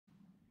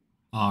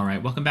All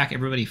right, welcome back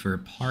everybody for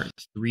part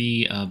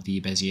 3 of the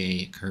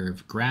Bezier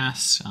curve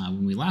grass.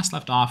 When we last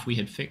left off, we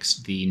had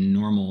fixed the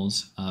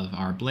normals of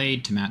our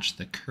blade to match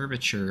the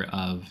curvature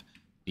of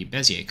the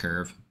Bezier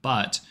curve,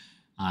 but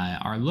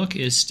our look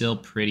is still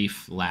pretty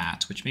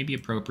flat, which may be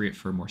appropriate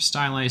for more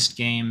stylized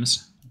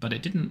games, but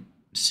it didn't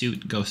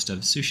suit Ghost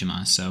of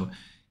Tsushima. So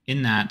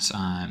in that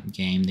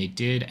game, they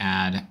did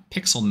add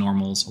pixel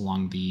normals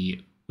along the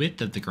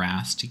width of the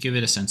grass to give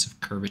it a sense of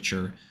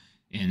curvature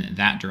in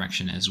that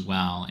direction as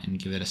well and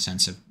give it a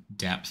sense of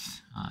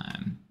depth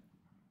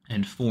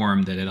and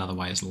form that it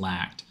otherwise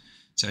lacked.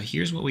 So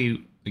here's what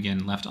we,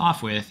 again, left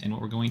off with, and what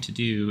we're going to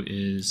do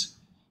is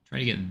try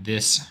to get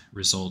this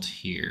result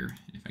here.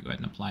 If I go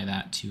ahead and apply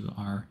that to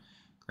our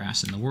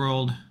grass in the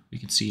world, we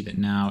can see that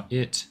now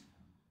it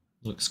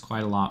looks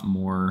quite a lot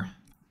more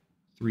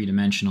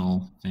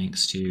three-dimensional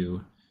thanks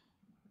to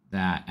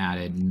that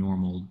added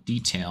normal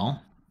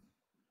detail.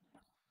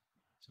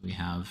 So we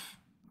have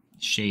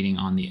shading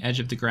on the edge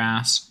of the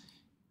grass,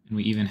 and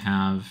we even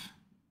have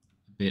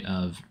a bit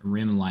of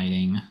rim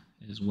lighting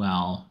as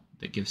well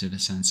that gives it a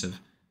sense of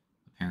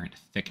apparent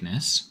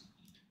thickness.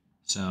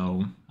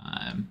 So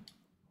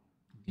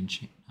we can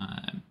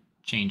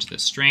change the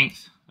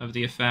strength of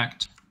the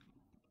effect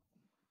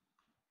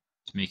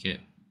to make it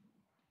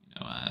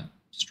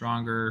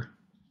stronger,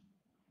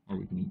 or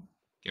we can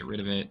get rid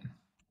of it.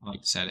 I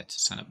like to set it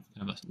to kind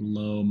of a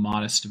low,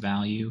 modest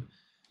value.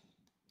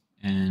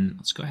 And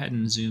let's go ahead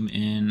and zoom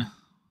in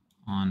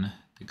on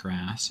the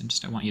grass. And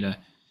I want you to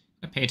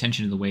pay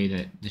attention to the way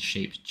that the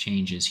shape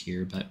changes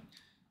here. But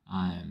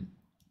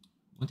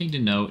one thing to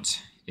note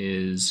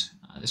is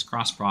this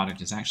cross product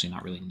is actually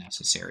not really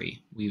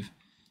necessary. We've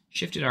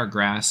shifted our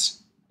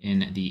grass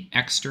in the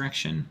X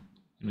direction,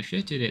 and we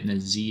shifted it in the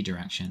Z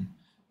direction,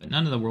 but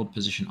none of the world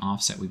position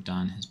offset we've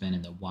done has been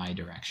in the Y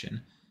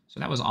direction. So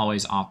that was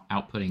always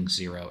outputting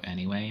 0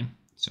 anyway.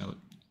 So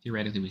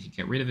theoretically, we could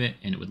get rid of it,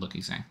 and it would look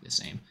exactly the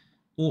same.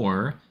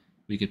 Or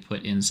we could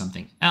put in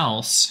something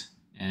else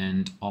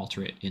and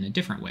alter it in a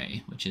different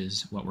way, which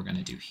is what we're going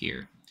to do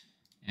here.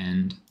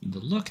 And the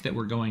look that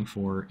we're going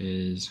for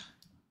is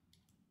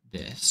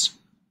this.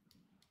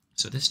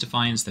 So this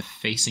defines the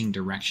facing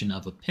direction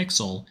of a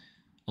pixel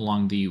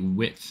along the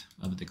width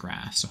of the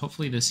grass. So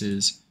hopefully this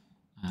is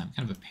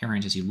kind of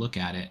apparent as you look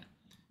at it,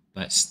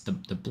 but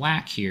the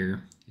black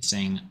here is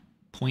saying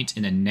point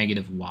in a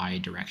negative Y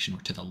direction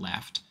or to the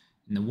left.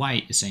 And the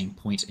white is saying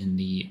point in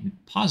the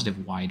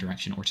positive Y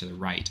direction or to the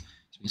right.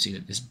 So you can see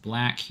that this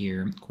black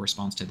here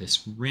corresponds to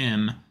this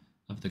rim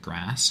of the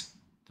grass.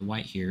 The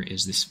white here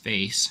is this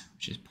face,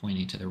 which is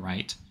pointing to the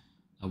right,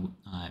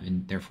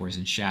 and therefore is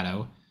in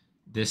shadow.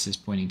 This is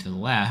pointing to the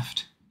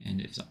left,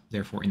 and is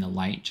therefore in the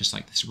light, just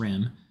like this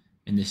rim.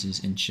 And this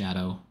is in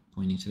shadow,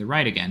 pointing to the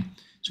right again.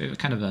 So we have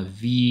a kind of a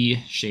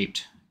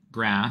V-shaped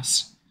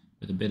grass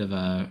with a bit of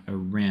a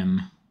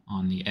rim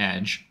on the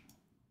edge.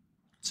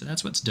 So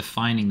that's what's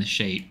defining the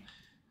shape.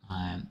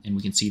 And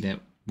we can see that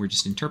we're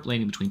just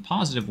interpolating between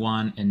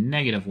 +1 and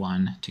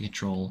 -1 to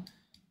control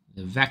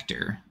the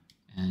vector.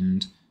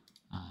 And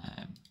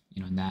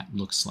and that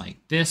looks like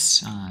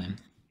this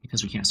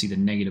because we can't see the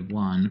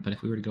 -1. But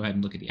if we were to go ahead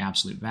and look at the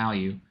absolute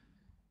value,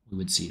 we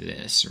would see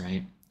this,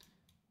 right?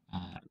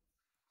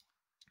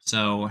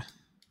 So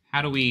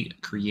how do we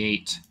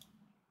create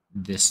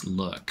this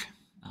look?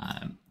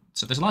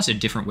 So there's lots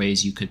of different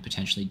ways you could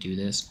potentially do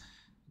this.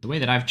 The way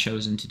that I've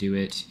chosen to do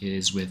it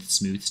is with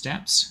smooth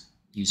steps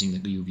using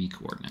the UV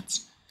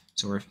coordinates.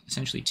 So we're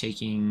essentially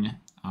taking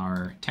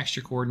our texture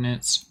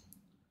coordinates,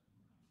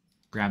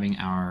 grabbing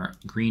our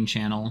green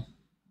channel,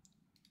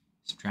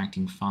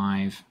 subtracting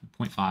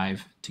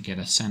 0.5 to get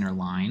a center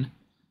line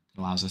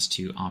that allows us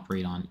to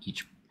operate on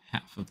each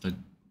half of the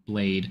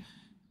blade,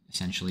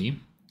 essentially.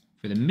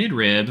 For the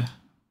midrib,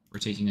 we're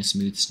taking a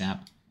smooth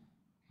step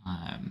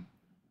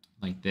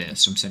like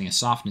this. So I'm setting a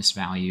softness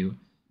value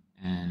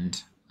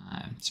and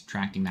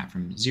subtracting that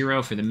from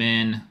 0 for the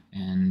min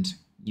and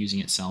using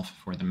itself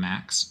for the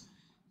max.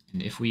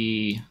 And if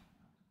we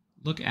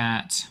look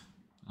at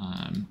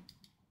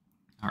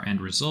our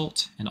end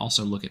result and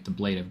also look at the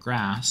blade of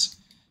grass,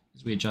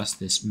 as we adjust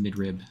this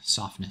midrib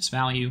softness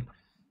value,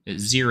 at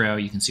 0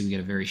 you can see we get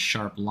a very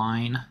sharp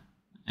line,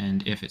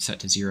 and if it's set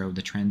to 0,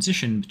 the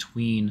transition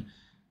between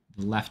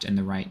the left and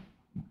the right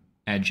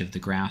edge of the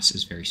grass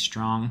is very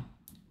strong.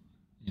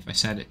 If I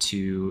set it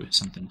to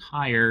something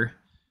higher,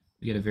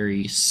 we get a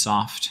very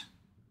soft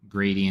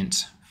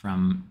gradient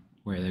from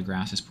where the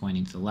grass is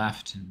pointing to the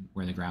left and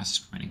where the grass is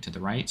pointing to the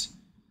right.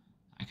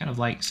 I kind of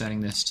like setting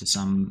this to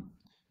some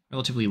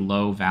relatively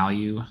low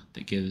value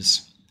that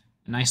gives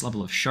a nice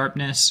level of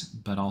sharpness,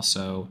 but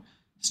also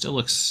still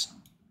looks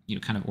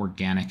kind of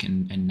organic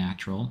and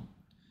natural.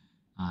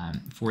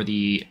 For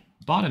the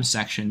bottom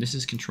section, this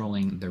is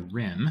controlling the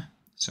rim.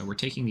 So we're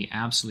taking the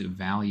absolute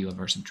value of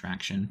our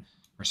subtraction,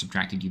 our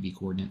subtracted UV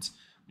coordinates,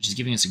 which is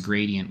giving us a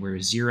gradient where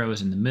 0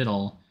 is in the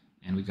middle,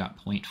 and we've got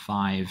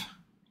 0.5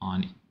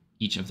 on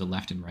each of the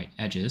left and right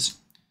edges.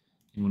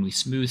 And when we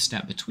smooth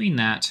step between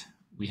that,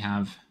 we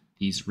have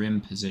these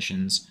rim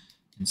positions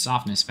and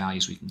softness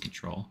values we can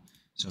control.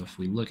 So if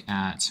we look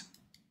at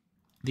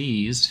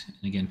these,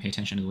 and again, pay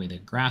attention to the way the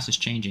grass is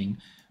changing,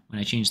 when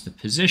I change the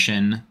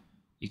position,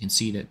 you can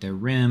see that the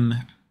rim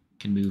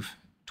can move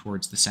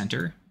towards the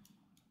center.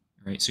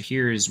 Right, so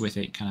here is with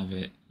it kind of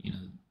a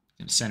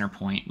center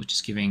point, which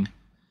is giving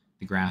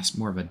the grass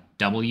more of a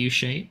W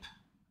shape.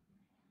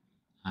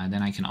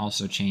 Then I can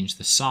also change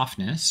the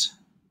softness.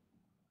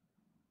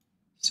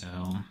 So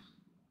you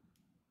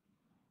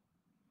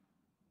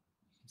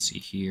can see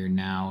here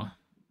now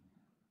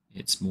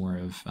it's more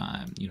of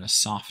a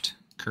soft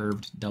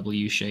curved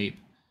W shape.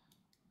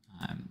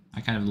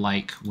 I kind of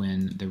like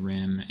when the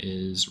rim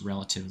is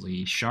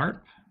relatively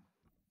sharp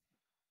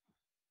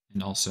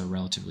and also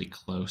relatively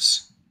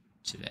close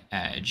to the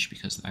edge,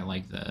 because I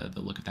like the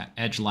look of that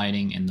edge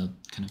lighting and the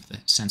kind of the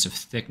sense of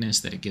thickness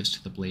that it gives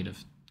to the blade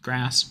of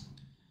grass.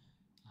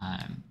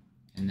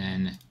 And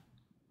then,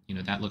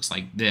 that looks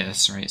like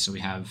this, right? So we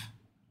have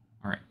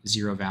our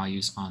 0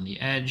 values on the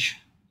edge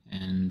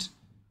and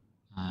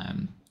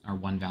our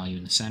 1 value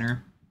in the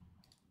center.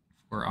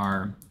 For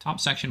our top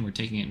section, we're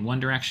taking it in one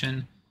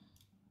direction,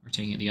 we're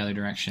taking it the other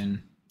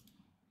direction,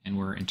 and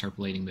we're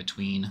interpolating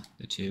between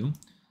the two.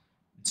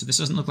 So this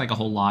doesn't look like a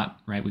whole lot,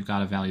 right? We've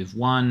got a value of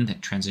 1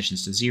 that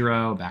transitions to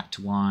 0, back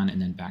to 1,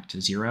 and then back to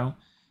 0.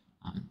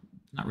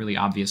 Not really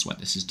obvious what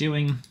this is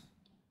doing,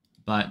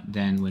 but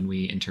then when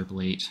we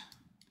interpolate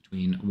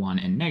between 1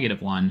 and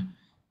 -1,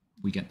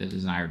 we get the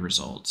desired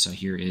result. So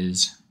here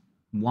is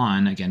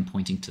 1, again,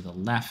 pointing to the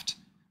left,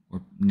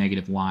 or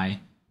 -y,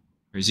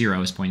 or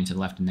 0 is pointing to the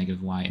left and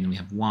 -y, and then we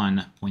have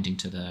 1 pointing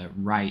to the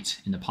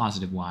right in the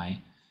positive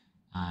y,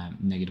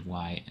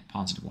 -y, and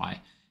positive y.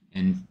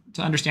 And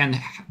to understand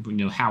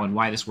how and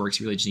why this works,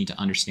 you really just need to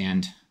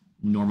understand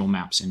normal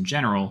maps in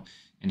general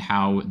and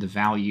how the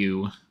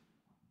value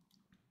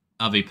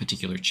of a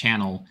particular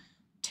channel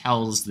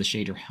tells the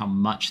shader how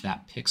much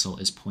that pixel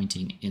is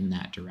pointing in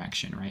that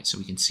direction, right? So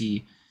we can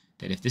see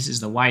that if this is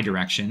the y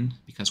direction,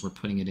 because we're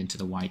putting it into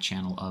the y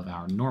channel of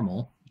our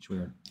normal, which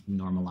we're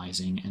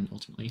normalizing and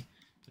ultimately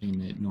putting in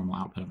the normal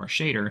output of our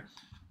shader,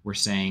 we're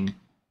saying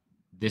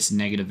this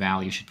negative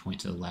value should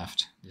point to the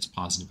left, this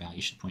positive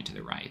value should point to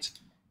the right.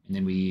 And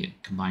then we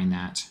combine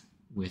that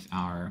with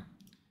our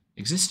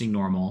existing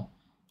normal,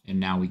 and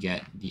now we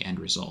get the end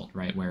result,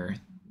 right? Where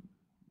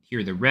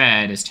here the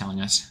red is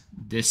telling us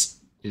this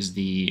is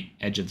the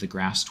edge of the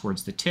grass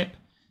towards the tip,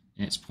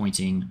 and it's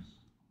pointing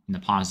in the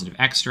positive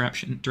x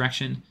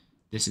direction.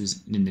 This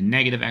is in the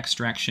negative x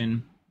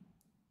direction.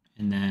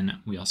 And then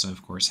we also,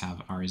 of course,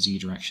 have our z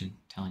direction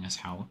telling us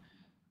how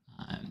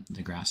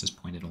the grass is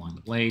pointed along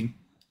the blade.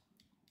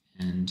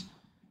 And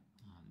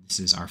this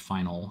is our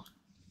final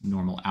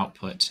normal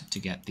output to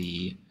get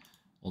the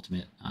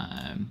ultimate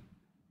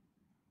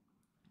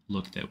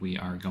look that we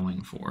are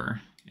going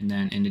for. And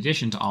then in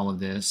addition to all of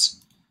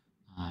this,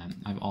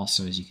 I've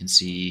also, as you can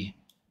see,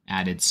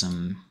 added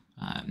some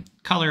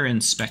color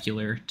and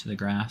specular to the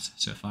grass.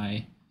 So if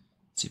I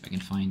see if I can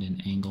find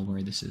an angle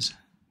where this is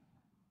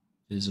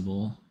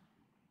visible,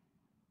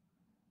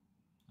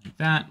 like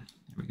that,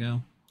 there we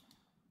go.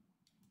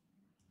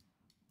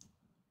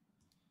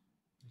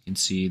 You can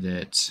see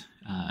that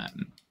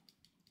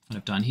what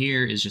I've done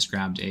here is just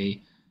grabbed a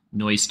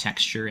noise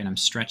texture and I'm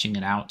stretching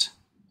it out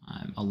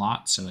a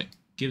lot, so it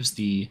gives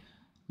the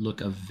look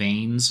of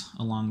veins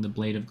along the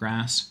blade of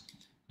grass.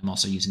 I'm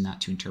also using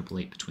that to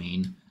interpolate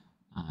between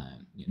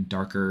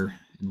darker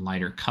and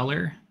lighter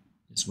color,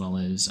 as well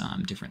as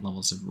different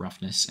levels of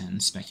roughness and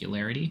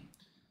specularity.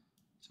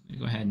 So I'm going to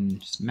go ahead and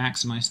just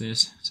maximize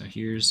this. So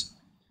here's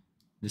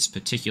this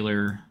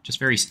particular, just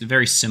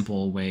very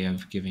simple way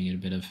of giving it a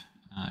bit of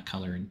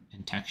color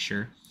and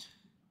texture.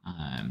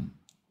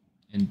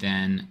 And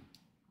then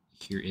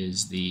here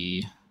is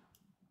the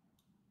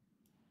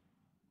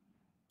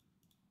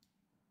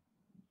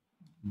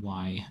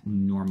Y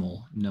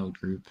normal node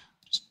group.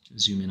 Just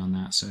zoom in on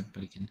that so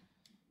everybody can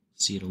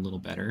see it a little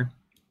better.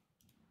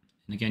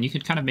 And again, you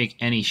could kind of make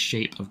any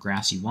shape of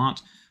grass you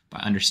want by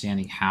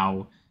understanding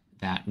how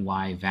that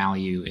Y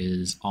value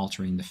is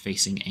altering the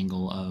facing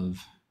angle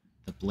of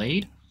the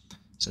blade.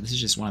 So this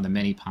is just one of the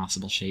many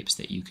possible shapes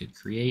that you could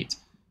create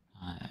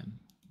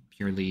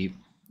purely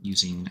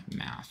using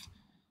math.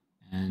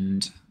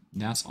 And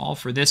that's all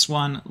for this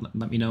one.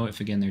 Let me know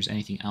if, again, there's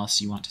anything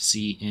else you want to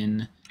see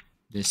in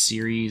this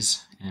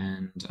series,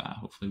 and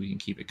hopefully we can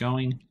keep it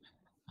going.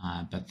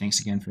 But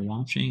thanks again for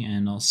watching,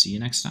 and I'll see you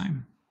next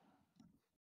time.